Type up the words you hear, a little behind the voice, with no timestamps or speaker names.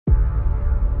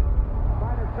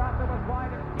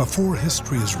Before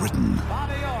history is written,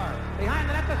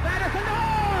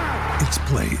 it's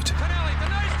played.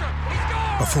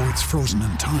 Before it's frozen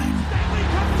in time,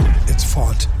 it's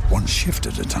fought one shift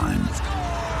at a time.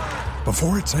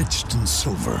 Before it's etched in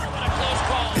silver,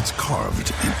 it's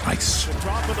carved in ice.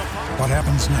 What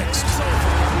happens next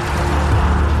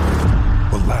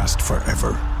will last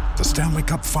forever. The Stanley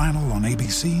Cup Final on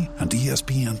ABC and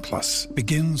ESPN Plus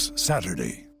begins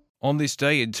Saturday. On this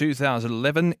day in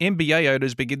 2011, NBA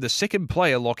owners begin the second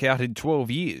player lockout in 12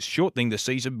 years, shortening the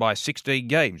season by 16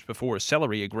 games before a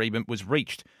salary agreement was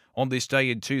reached. On this day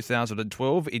in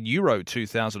 2012, in Euro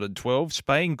 2012,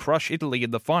 Spain crush Italy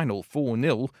in the final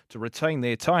 4-0 to retain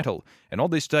their title. And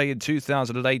on this day in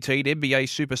 2018, NBA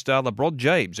superstar LeBron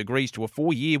James agrees to a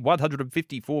 4-year,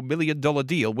 $154 million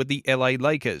deal with the LA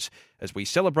Lakers. As we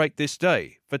celebrate this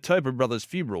day, for Tobin Brothers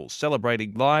Funerals,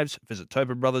 celebrating lives, visit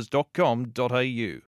tobinbrothers.com.au.